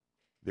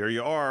There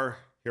you are.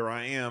 Here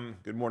I am.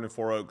 Good morning,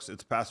 Four Oaks.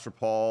 It's Pastor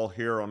Paul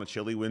here on a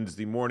chilly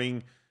Wednesday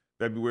morning,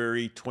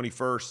 February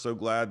 21st. So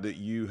glad that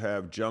you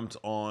have jumped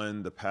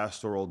on the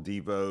Pastoral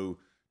Devo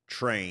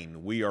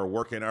train. We are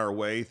working our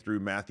way through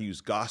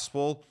Matthew's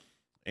Gospel,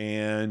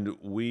 and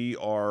we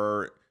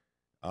are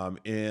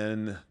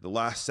in the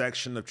last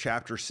section of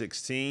chapter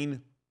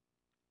 16.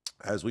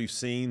 As we've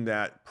seen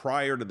that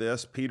prior to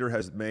this, Peter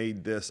has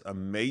made this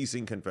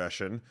amazing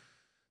confession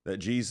that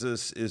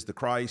Jesus is the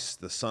Christ,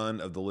 the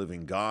Son of the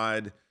living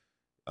God.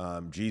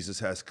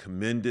 Jesus has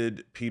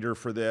commended Peter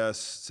for this,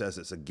 says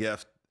it's a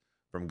gift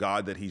from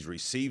God that he's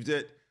received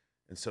it.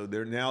 And so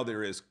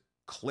there is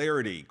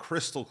clarity,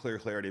 crystal clear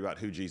clarity about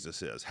who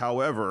Jesus is.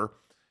 However,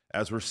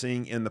 as we're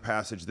seeing in the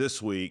passage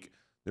this week,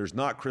 there's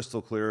not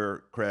crystal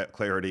clear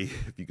clarity,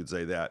 if you could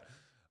say that,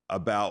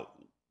 about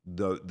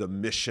the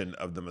mission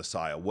of the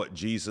Messiah, what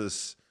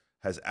Jesus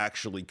has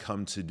actually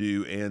come to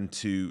do and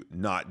to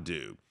not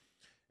do.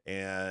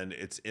 And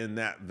it's in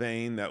that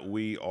vein that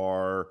we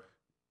are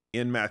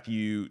in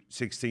Matthew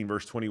 16,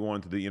 verse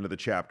 21 to the end of the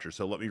chapter.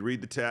 So let me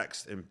read the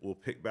text and we'll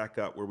pick back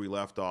up where we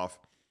left off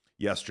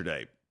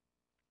yesterday.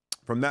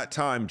 From that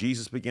time,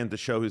 Jesus began to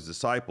show his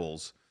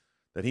disciples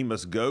that he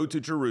must go to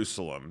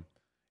Jerusalem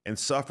and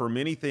suffer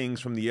many things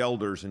from the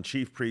elders and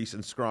chief priests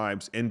and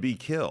scribes and be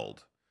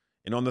killed,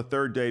 and on the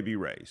third day be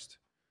raised.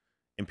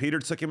 And Peter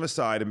took him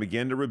aside and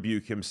began to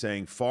rebuke him,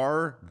 saying,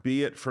 "Far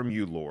be it from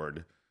you,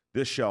 Lord.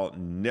 This shall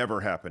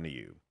never happen to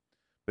you."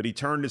 But he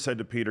turned and said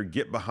to Peter,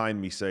 "Get behind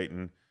me,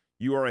 Satan.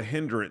 You are a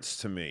hindrance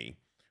to me,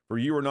 for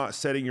you are not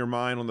setting your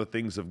mind on the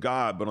things of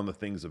God, but on the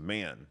things of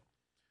man."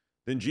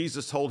 Then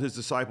Jesus told his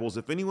disciples,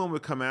 "If anyone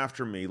would come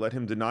after me, let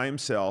him deny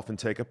himself and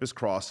take up his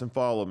cross and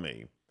follow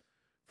me.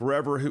 For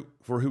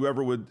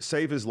whoever would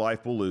save his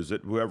life will lose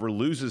it. Whoever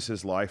loses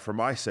his life for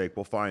my sake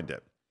will find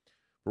it.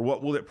 For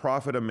what will it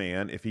profit a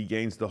man if he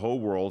gains the whole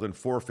world and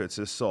forfeits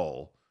his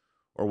soul?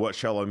 Or what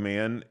shall a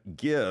man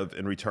give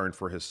in return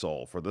for his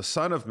soul? For the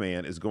Son of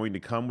Man is going to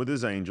come with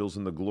his angels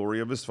in the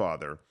glory of his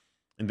Father,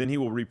 and then he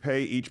will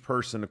repay each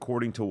person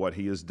according to what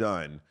he has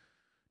done.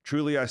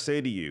 Truly I say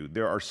to you,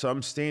 there are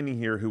some standing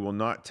here who will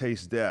not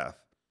taste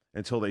death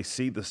until they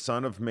see the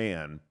Son of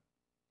Man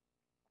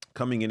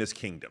coming in his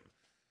kingdom."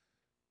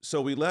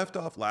 So we left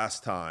off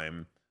last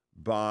time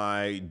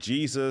by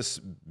Jesus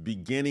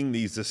beginning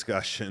these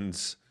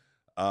discussions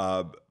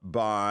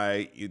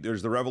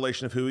there's the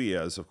revelation of who he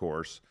is, of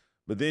course,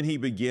 but then he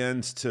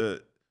begins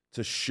to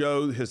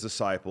show his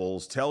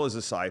disciples, tell his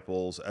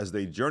disciples as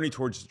they journey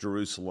towards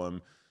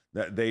Jerusalem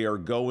that they are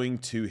going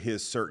to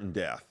his certain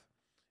death.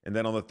 And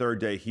then on the third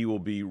day, he will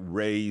be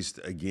raised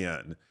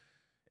again.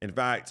 In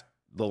fact,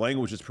 the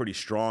language is pretty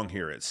strong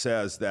here. It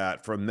says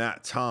that from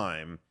that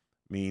time,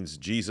 means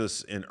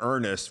Jesus in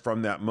earnest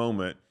from that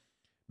moment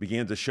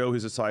began to show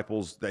his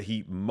disciples that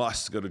he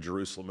must go to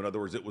Jerusalem. In other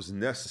words, it was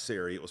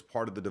necessary. It was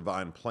part of the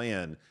divine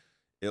plan.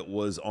 It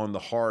was on the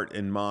heart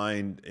and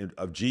mind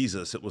of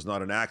Jesus. It was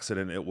not an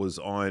accident. It was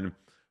on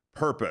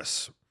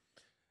purpose.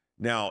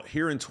 Now,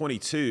 here in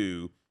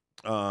 22,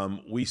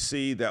 we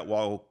see that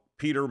while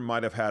Peter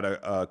might have had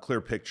a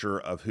clear picture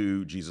of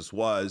who Jesus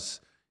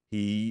was,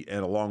 he,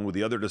 and along with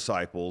the other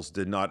disciples,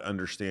 did not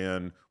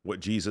understand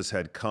what Jesus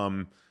had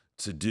come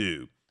to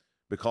do.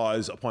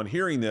 Because upon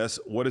hearing this,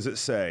 what does it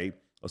say?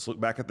 Let's look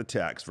back at the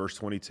text, verse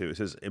 22. It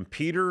says, "And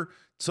Peter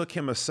took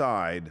him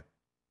aside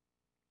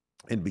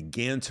and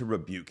began to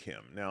rebuke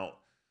him." Now,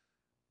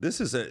 this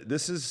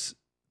is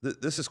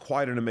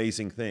quite an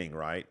amazing thing,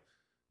 right?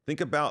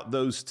 Think about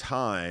those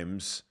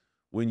times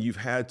when you've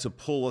had to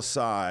pull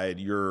aside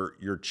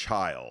your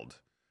child.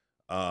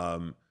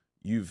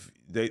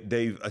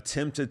 They've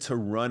attempted to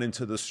run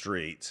into the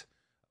street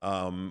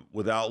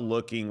without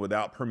looking,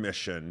 without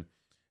permission,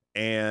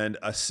 and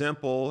a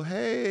simple,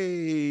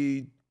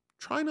 "Hey,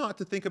 try not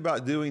to think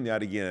about doing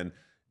that again,"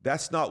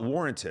 that's not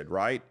warranted,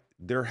 right?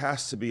 There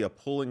has to be a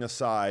pulling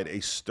aside,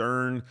 a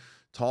stern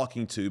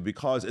talking to,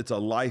 because it's a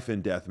life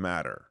and death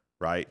matter,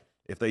 right?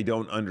 If they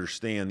don't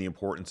understand the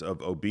importance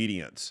of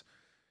obedience.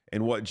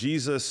 And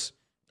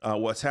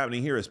what's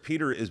happening here is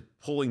Peter is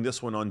pulling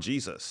this one on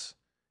Jesus.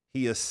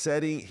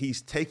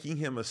 He's taking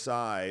him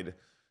aside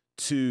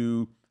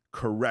to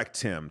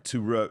correct him,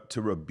 to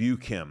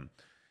rebuke him.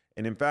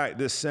 And in fact,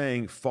 this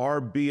saying,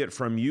 "Far be it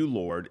from you,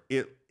 Lord,"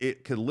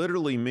 it could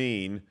literally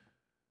mean,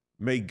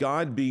 may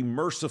God be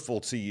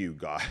merciful to you,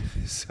 God.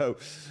 So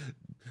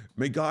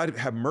may God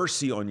have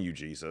mercy on you,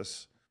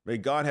 Jesus. May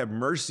God have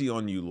mercy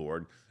on you,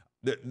 Lord.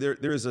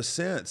 There is a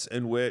sense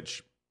in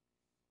which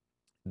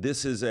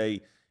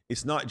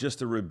it's not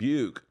just a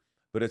rebuke,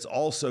 but it's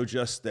also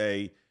just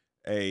a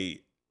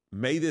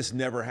may this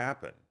never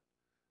happen.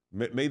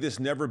 May this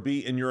never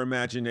be in your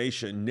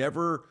imagination.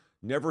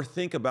 Never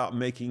think about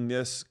making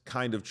this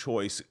kind of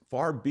choice.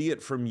 Far be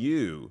it from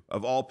you,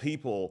 of all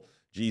people,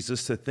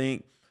 Jesus, to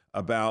think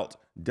about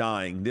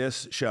dying.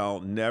 This shall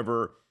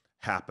never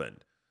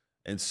happen.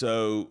 And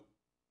so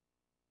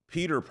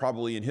Peter,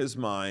 probably in his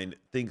mind,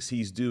 thinks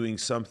he's doing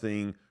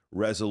something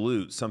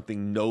resolute,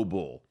 something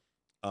noble,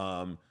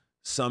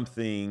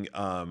 something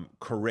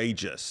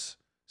courageous,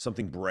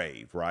 something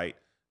brave, right?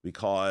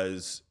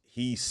 Because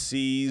he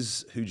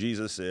sees who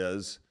Jesus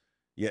is,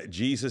 yet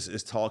Jesus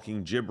is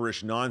talking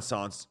gibberish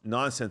nonsense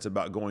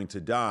about going to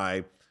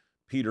die.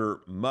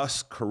 Peter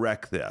must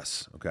correct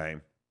this, okay?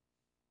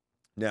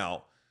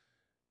 Now,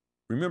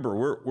 remember,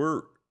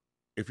 we're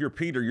if you're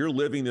Peter, you're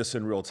living this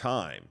in real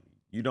time.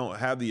 You don't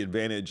have the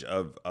advantage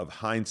of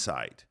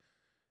hindsight.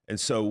 And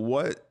so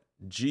what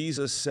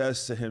Jesus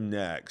says to him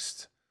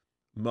next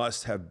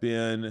must have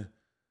been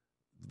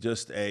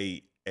just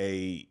a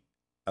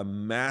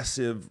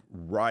massive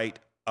right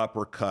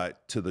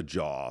uppercut to the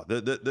jaw.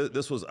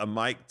 This was a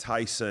Mike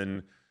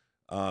Tyson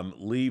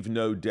leave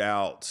no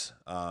doubt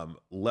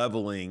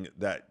leveling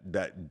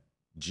that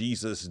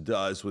Jesus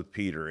does with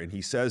Peter. And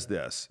he says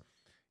this: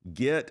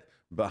 "Get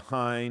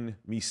behind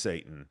me,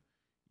 Satan.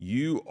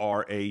 You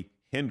are a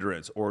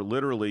hindrance," or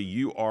literally,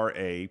 you are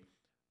a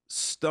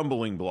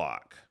stumbling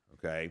block.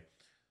 Okay.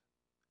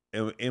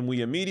 And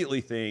we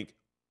immediately think,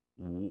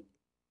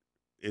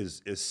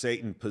 is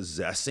Satan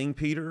possessing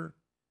Peter?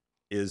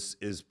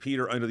 Is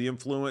Peter under the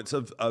influence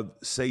of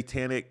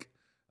satanic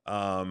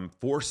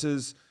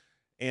forces?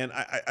 And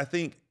I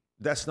think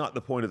that's not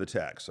the point of the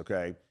text,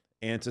 okay?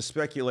 And to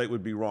speculate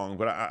would be wrong,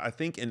 but I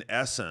think in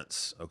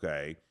essence,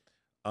 okay,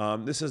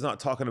 this is not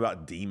talking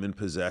about demon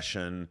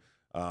possession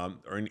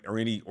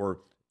or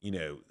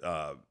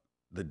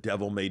the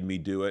devil made me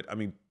do it. I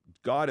mean,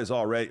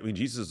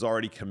 Jesus has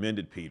already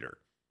commended Peter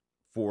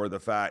for the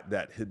fact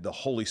that the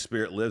Holy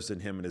Spirit lives in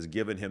him and has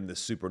given him this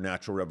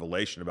supernatural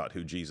revelation about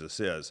who Jesus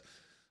is.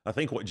 I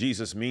think what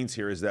Jesus means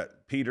here is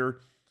that, Peter,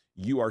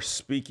 you are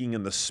speaking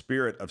in the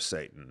spirit of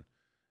Satan.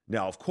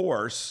 Now, of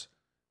course,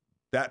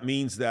 that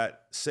means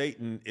that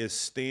Satan is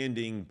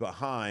standing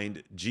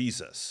behind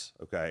Jesus,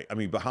 okay? I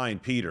mean,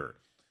 behind Peter.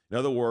 In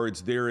other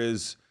words,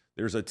 there's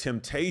a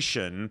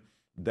temptation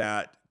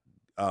that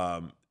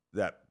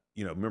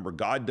remember,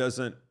 God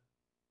doesn't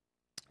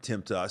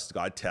tempt us,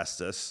 God tests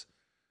us.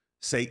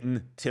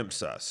 Satan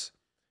tempts us.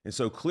 And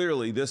so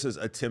clearly this is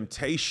a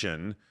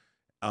temptation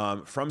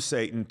from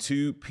Satan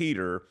to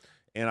Peter.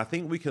 And I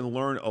think we can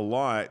learn a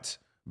lot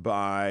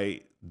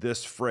by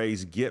this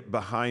phrase, "Get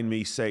behind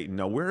me, Satan."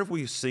 Now, where have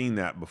we seen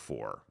that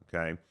before?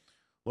 Okay.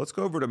 Let's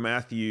go over to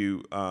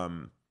Matthew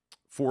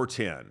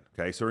 4:10.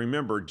 Okay. So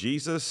remember,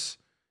 Jesus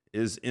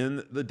is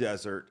in the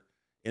desert,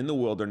 in the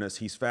wilderness.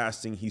 He's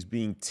fasting. He's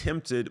being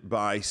tempted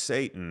by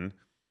Satan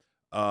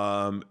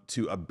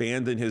to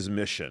abandon his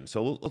mission.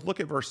 So let's look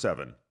at verse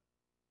 7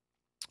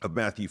 of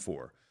Matthew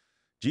 4.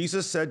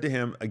 Jesus said to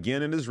him,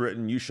 "Again it is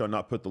written, you shall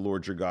not put the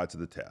Lord your God to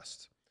the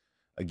test."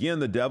 Again,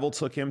 the devil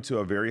took him to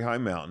a very high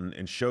mountain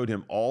and showed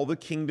him all the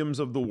kingdoms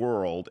of the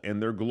world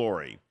and their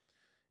glory.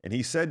 And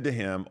he said to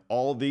him,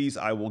 "All these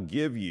I will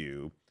give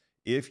you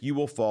if you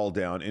will fall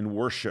down and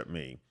worship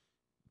me."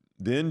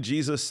 Then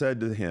Jesus said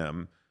to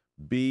him,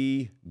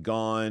 "Be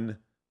gone,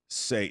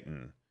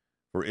 Satan.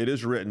 For it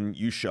is written,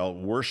 you shall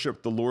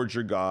worship the Lord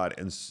your God,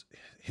 and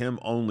him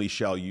only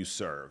shall you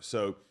serve."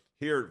 So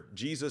here,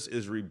 Jesus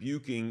is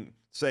rebuking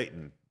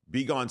Satan.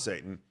 Be gone,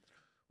 Satan.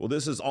 Well,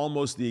 this is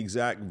almost the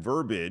exact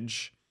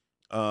verbiage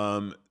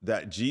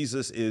that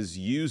Jesus is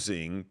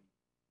using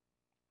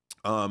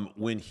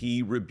when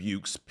he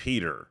rebukes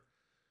Peter.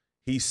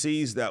 He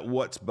sees that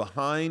what's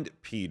behind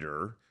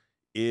Peter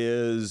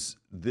is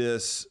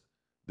this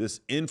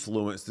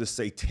influence, this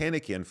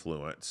satanic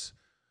influence,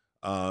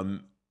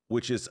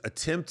 which is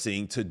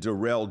attempting to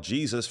derail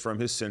Jesus from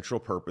his central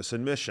purpose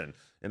and mission.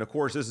 And of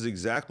course, this is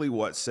exactly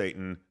what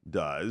Satan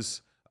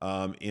does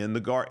in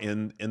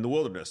the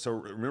wilderness. So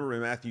remember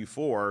in Matthew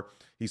 4,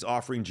 he's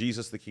offering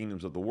Jesus the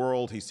kingdoms of the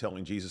world. He's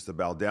telling Jesus to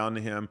bow down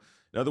to him.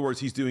 In other words,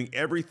 he's doing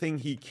everything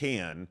he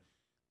can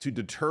to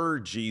deter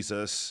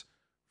Jesus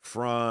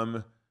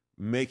from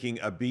making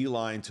a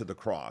beeline to the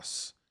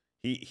cross.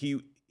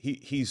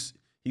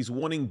 He's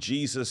wanting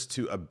Jesus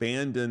to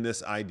abandon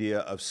this idea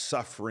of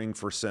suffering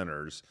for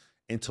sinners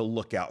and to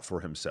look out for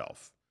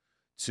himself,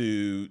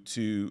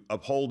 to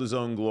uphold his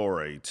own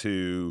glory,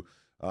 there's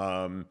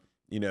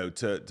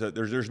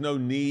no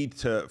need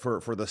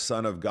for the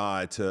Son of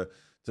God to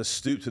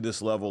stoop to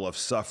this level of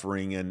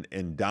suffering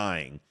and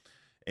dying.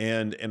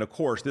 And of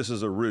course, this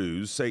is a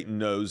ruse. Satan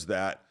knows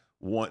that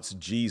once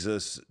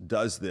Jesus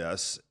does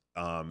this,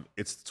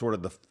 it's sort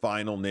of the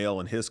final nail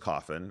in his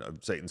coffin,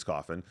 of Satan's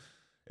coffin.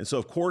 And so,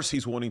 of course,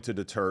 he's wanting to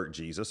deter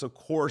Jesus. Of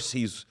course,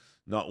 he's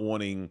not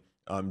wanting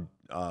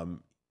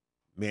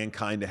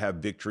mankind to have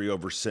victory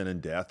over sin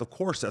and death. Of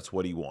course, that's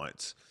what he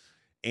wants.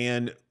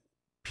 And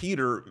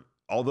Peter,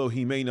 although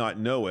he may not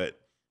know it,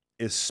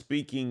 is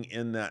speaking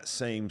in that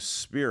same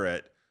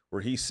spirit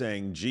where he's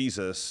saying,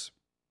 Jesus,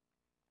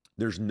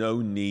 there's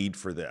no need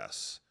for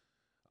this.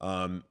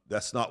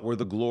 That's not where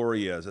the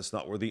glory is. That's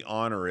not where the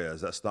honor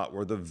is. That's not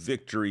where the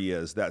victory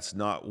is. That's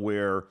not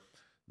where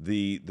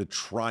the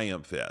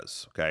triumph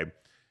is, okay?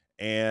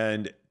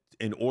 And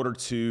in order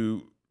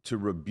to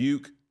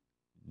rebuke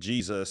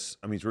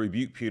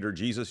Peter,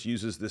 Jesus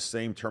uses this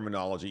same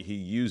terminology he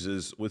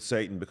uses with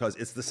Satan because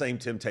it's the same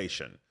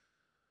temptation.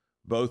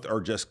 Both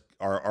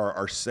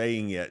are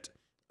saying it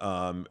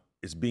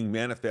is being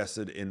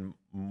manifested in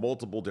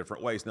multiple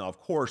different ways. Now, of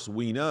course,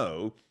 we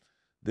know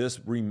this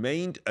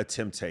remained a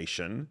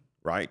temptation,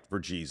 right, for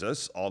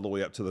Jesus all the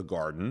way up to the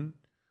garden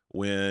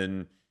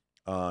when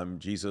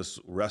Jesus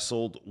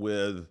wrestled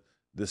with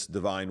this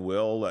divine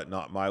will, that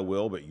not my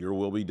will, but your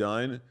will be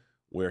done,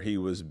 where he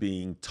was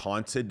being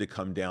taunted to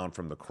come down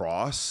from the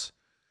cross.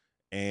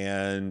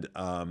 And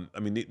I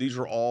mean, these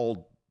are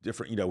all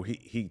different. You know,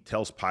 he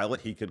tells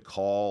Pilate he could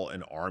call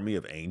an army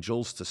of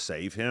angels to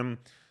save him.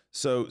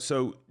 So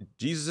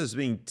Jesus is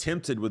being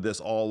tempted with this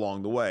all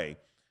along the way.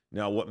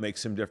 Now, what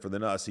makes him different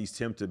than us? He's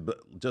tempted,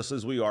 but just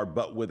as we are,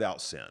 but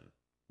without sin.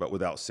 But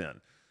without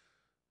sin.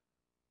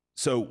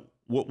 So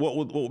what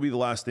would be the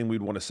last thing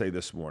we'd want to say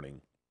this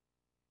morning?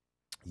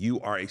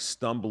 You are a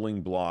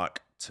stumbling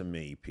block to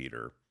me,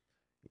 Peter.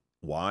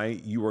 Why?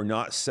 You are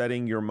not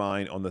setting your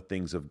mind on the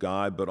things of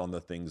God, but on the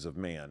things of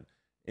man.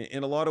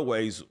 In a lot of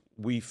ways,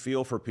 we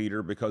feel for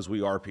Peter because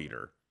we are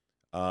Peter.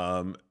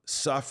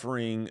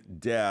 Suffering,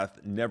 death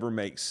never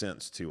makes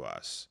sense to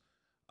us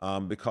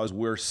because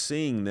we're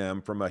seeing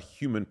them from a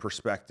human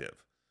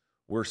perspective.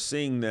 We're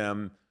seeing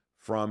them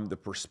from the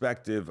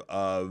perspective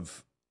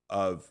of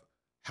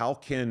how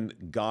can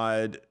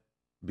God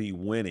be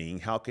winning?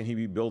 How can he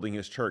be building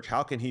his church?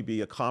 How can he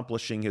be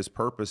accomplishing his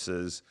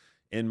purposes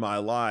in my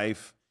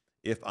life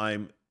if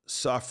I'm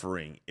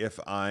suffering, if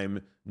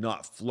I'm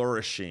not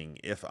flourishing,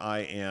 if I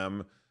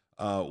am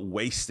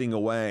wasting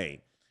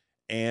away?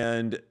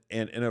 And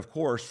of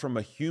course, from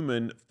a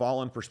human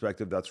fallen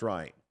perspective, that's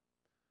right,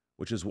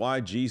 which is why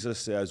Jesus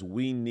says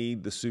we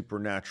need the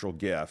supernatural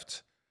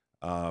gift.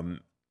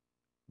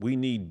 We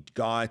need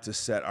God to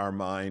set our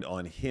mind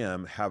on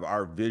him, have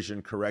our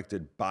vision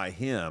corrected by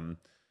him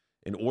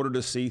in order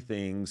to see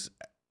things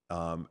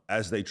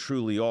as they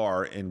truly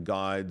are in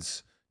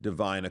God's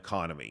divine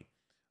economy.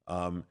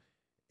 And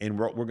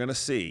what we're going to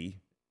see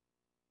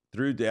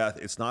through death,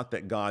 it's not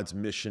that God's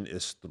mission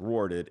is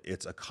thwarted,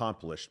 it's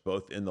accomplished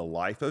both in the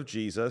life of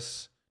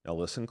Jesus, now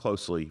listen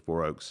closely,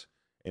 Four Oaks,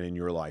 and in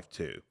your life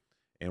too.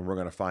 And we're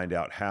going to find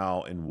out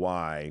how and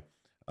why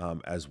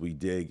as we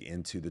dig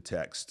into the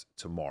text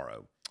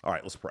tomorrow. All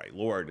right, let's pray.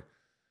 Lord,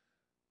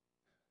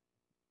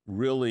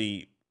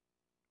 really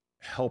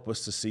help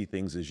us to see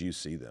things as you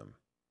see them.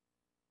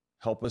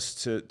 Help us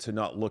to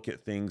not look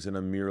at things in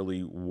a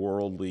merely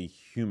worldly,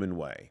 human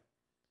way.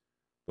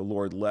 But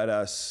Lord, let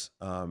us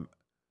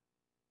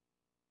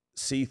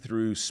see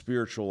through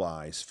spiritual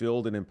eyes,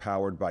 filled and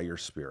empowered by your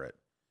Spirit.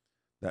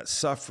 That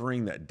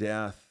suffering, that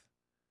death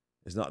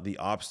is not the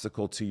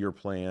obstacle to your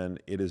plan.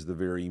 It is the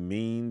very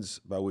means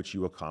by which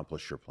you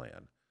accomplish your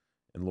plan.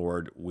 And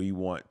Lord, we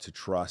want to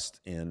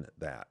trust in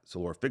that. So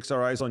Lord, fix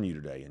our eyes on you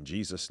today. In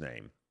Jesus'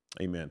 name,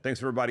 amen.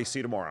 Thanks, everybody. See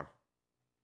you tomorrow.